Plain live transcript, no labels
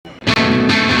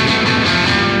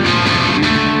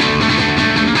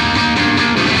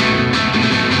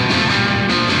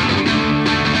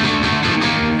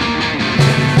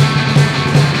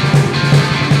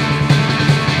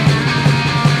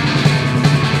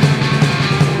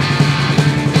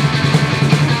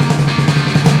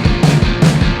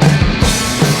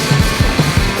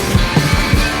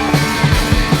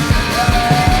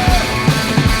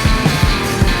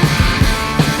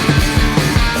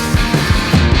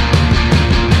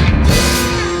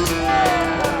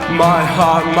My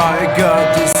heart, my gut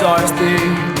desires the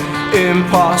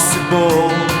impossible.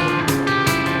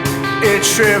 It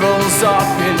shrivels up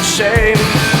in shame.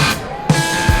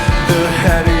 The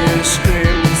heaviest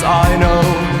screams I know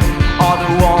are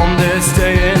the ones that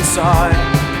stay inside.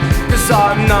 'Cause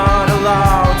I'm not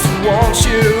allowed to want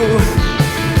you.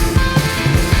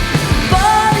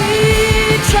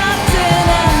 Body trapped in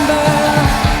amber,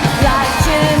 like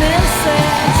an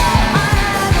insect.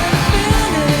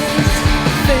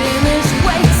 Finished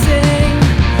waiting.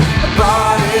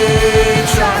 Body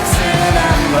trapped in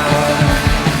amber,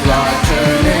 like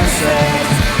an insect.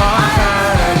 I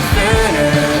hadn't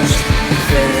finished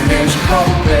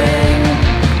hoping.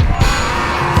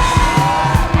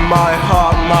 My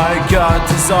heart, my gut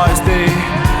desires the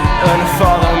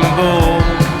unfathomable.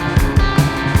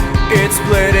 It's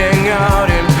bleeding out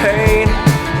in pain.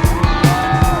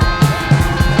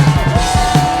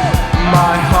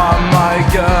 My heart, my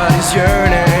gut is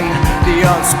yearning the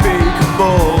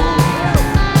unspeakable.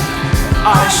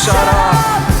 I shut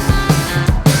up.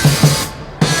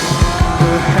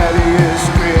 The heaviest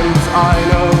screams I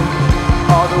know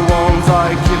are the ones I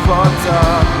keep locked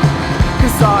up.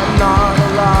 'Cause I'm not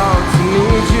allowed to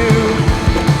need you.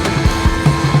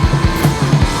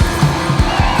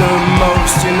 The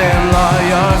most inane lie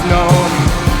I've known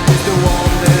is the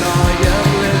one that I am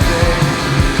living.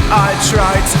 I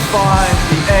try to fight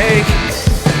the ache.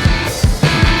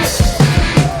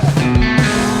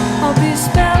 I'll be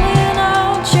spelling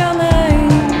out your name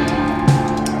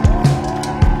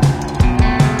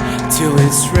Till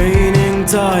it's raining,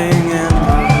 dying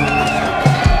embers.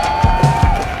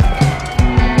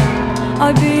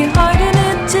 I'll be hiding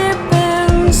it deep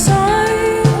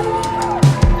inside.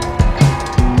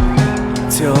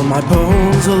 Till my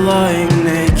bones are lying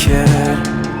naked.